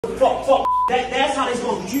fuck. That's how they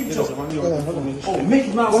supposed to treat each other. Oh,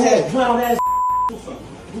 Mickey Mouse ass, clown ass. Do something.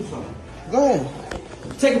 Go ahead.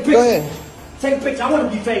 Take a picture. Go ahead. Take a picture. I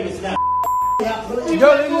want to be famous now. Yo, they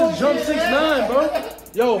just jumped 6ix9ine, bro.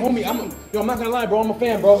 Yo, homie, I'm not gonna lie, bro. I'm a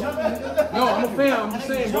fan, bro. No, I'm a fan. I'm just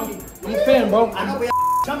saying, bro. I'm a fan, bro. I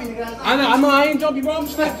know. I ain't jumpy, bro. I'm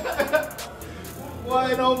just saying.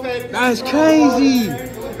 That's crazy.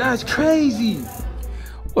 That's crazy.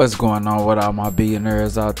 What's going on with all my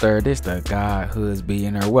billionaires out there? This the guy Hoods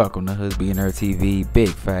Billionaire. Welcome to Hoods Billionaire TV. Big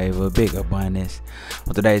favor, big abundance.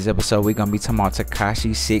 On today's episode, we're gonna be talking about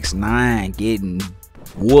Tekashi 6IX9INE getting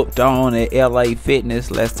whooped on at LA Fitness.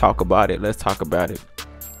 Let's talk about it.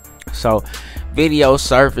 So, video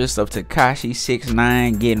surfaced of Tekashi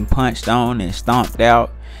 6IX9INE getting punched on and stomped out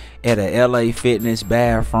at a LA Fitness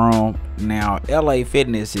bathroom. Now, LA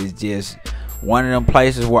Fitness is just one of them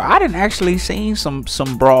places where I done actually seen some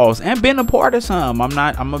brawls and been a part of some. I'm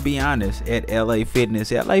gonna be honest. At LA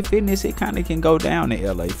Fitness, it kind of can go down at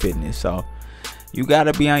LA Fitness. So you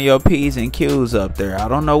gotta be on your P's and Q's up there. I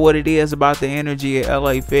don't know what it is about the energy at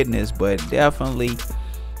LA Fitness, but definitely,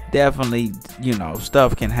 you know,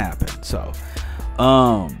 stuff can happen. So,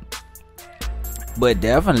 but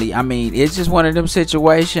definitely, I mean, it's just one of them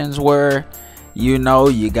situations where, you know,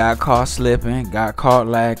 you got caught slipping, got caught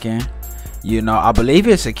lacking. You know, I believe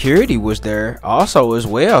his security was there also as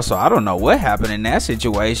well. So I don't know what happened in that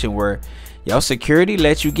situation where your security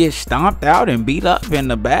let you get stomped out and beat up in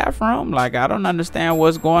the bathroom. Like, I don't understand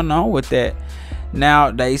what's going on with that. Now,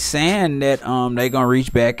 they saying that they gonna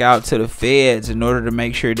reach back out to the feds in order to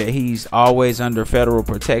make sure that he's always under federal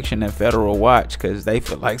protection and federal watch, because they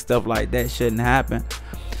feel like stuff like that shouldn't happen.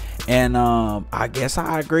 And I guess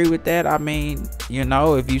I agree with that. I mean, you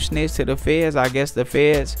know, if you snitch to the feds, I guess the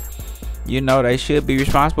feds, you know, they should be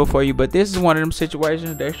responsible for you. But this is one of them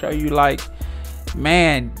situations that show you, like,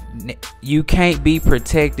 man, you can't be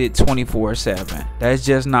protected 24/7. That's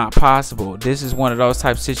just not possible. This is one of those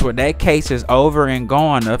types of situations. That case is over and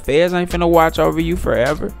gone. The feds ain't finna watch over you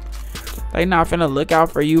forever. They not finna look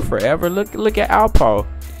out for you forever. Look at Alpo.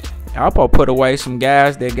 Alpo put away some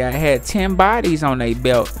guys that had 10 bodies on their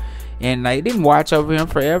belt, and they didn't watch over him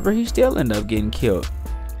forever. He still ended up getting killed.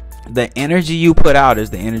 The energy you put out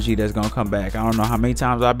is the energy that's gonna come back. I don't know how many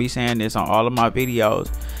times I'll be saying this on all of my videos.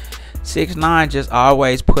 6ix9ine just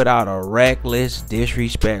always put out a reckless,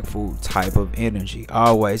 disrespectful type of energy.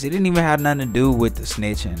 Always. It didn't even have nothing to do with the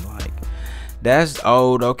snitching. Like, that's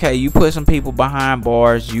old. Okay, you put some people behind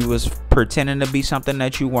bars. You was pretending to be something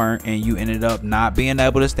that you weren't, and you ended up not being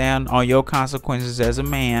able to stand on your consequences as a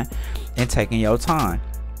man and taking your time.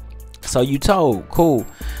 So you told, cool.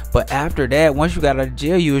 But after that, once you got out of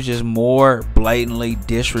jail, you was just more blatantly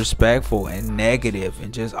disrespectful and negative,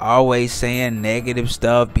 and just always saying negative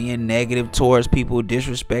stuff, being negative towards people,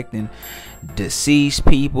 disrespecting deceased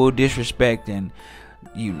people, disrespecting,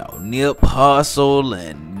 you know, Nip Hustle,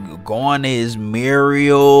 and going to his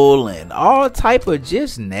Muriel, and all type of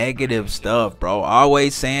just negative stuff, bro.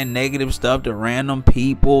 Always saying negative stuff to random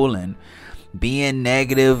people and being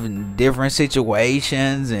negative in different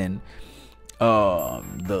situations. And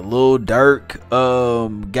the Lil Durk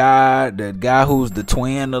the guy who's the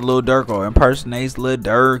twin of Lil Durk, or impersonates Lil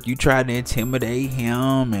Durk, you tried to intimidate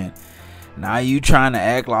him, and now you trying to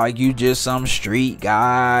act like you just some street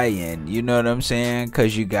guy, and you know what I'm saying,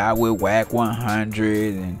 because you got with Whack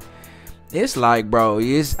 100. And it's like, bro,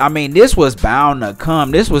 I mean, this was bound to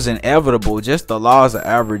come. This was inevitable. Just the laws of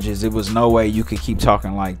averages. It was no way you could keep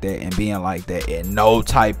talking like that and being like that and no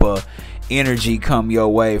type of energy come your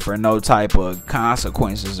way for no type of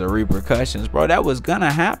consequences or repercussions, bro. That was gonna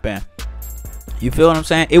happen. You feel what I'm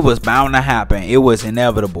saying? It was bound to happen. It was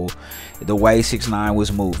inevitable. The way 6ix9ine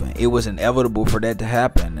was moving, it was inevitable for that to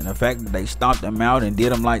happen. And the fact that they stomped him out and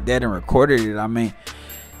did him like that and recorded it, I mean,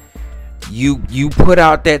 you put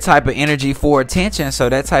out that type of energy for attention, so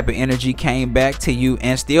that type of energy came back to you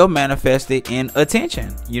and still manifested in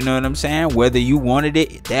attention. You know what I'm saying? Whether you wanted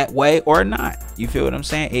it that way or not, you feel what I'm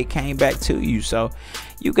saying? It came back to you. So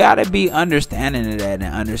you gotta be understanding of that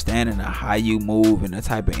and understanding of how you move and the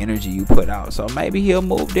type of energy you put out. So maybe he'll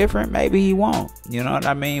move different, maybe he won't, you know what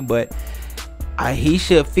I mean? But he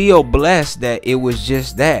should feel blessed that it was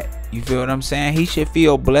just that. You feel what I'm saying? He should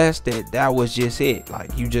feel blessed that that was just it.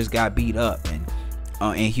 Like, you just got beat up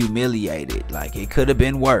and humiliated. Like, it could have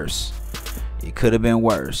been worse. It could have been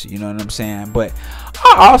worse. You know what I'm saying? But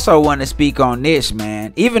I also want to speak on this,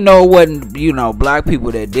 man. Even though it wasn't, you know, black people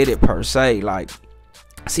that did it per se. Like,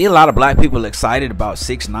 I see a lot of black people excited about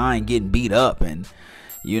 6ix9ine getting beat up and,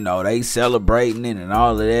 You know, they celebrating it and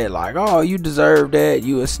all of that. Like, oh, you deserve that.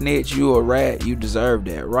 You a snitch. You a rat. You deserve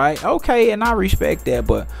that, right? Okay, and I respect that.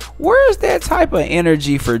 But where's that type of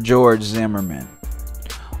energy for George Zimmerman?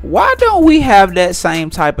 Why don't we have that same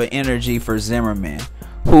type of energy for Zimmerman,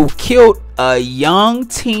 who killed a young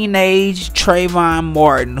teenage Trayvon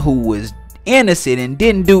Martin who was innocent and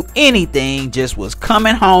didn't do anything, just was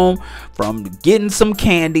coming home from getting some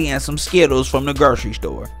candy and some Skittles from the grocery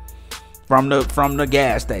store, from the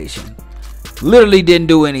gas station. Literally didn't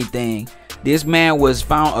do anything. This man was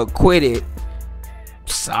found acquitted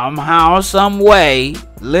somehow, some way,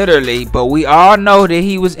 literally, but we all know that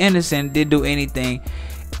he was innocent, didn't do anything.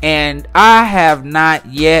 And I have not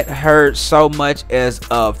yet heard so much as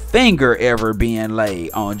a finger ever being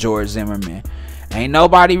laid on George Zimmerman. Ain't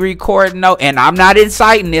nobody recording, no, and I'm not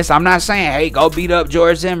inciting this. I'm not saying, hey, go beat up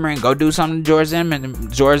George Zimmerman, go do something to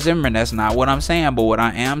George Zimmerman. That's not what I'm saying. But what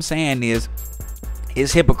I am saying is,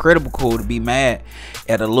 it's hypocritical to be mad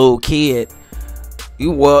at a little kid.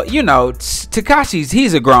 Well, you know, Tekashi's,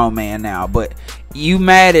 he's a grown man now, but you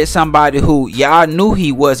mad at somebody who y'all knew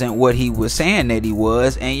he wasn't what he was saying that he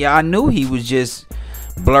was, and y'all knew he was just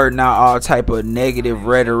blurting out all type of negative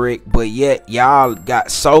rhetoric, but yet y'all got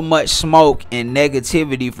so much smoke and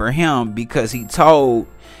negativity for him because he told,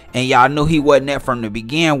 and y'all knew he wasn't that from the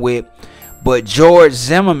begin with. But George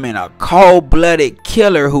Zimmerman, a cold-blooded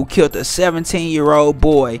killer who killed a 17-year-old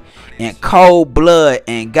boy in cold blood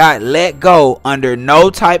and got let go under no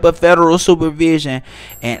type of federal supervision,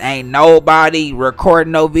 and ain't nobody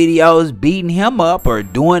recording no videos beating him up or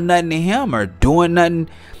doing nothing to him or doing nothing,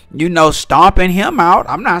 you know, stomping him out.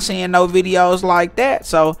 I'm not seeing no videos like that.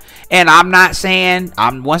 So, and I'm not saying,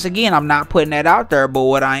 once again, I'm not putting that out there, but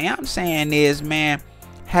what I am saying is, man,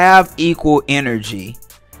 have equal energy.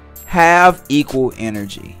 Have equal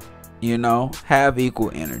energy, you know, have equal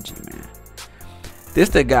energy, man. This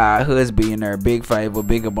the guy, Husbillionaire, big favor,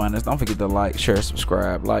 big abundance. Don't forget to like, share,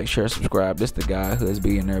 subscribe. Like, share, subscribe. This the guy,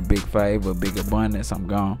 Husbillionaire, big favor, big abundance. I'm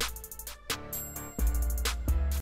gone.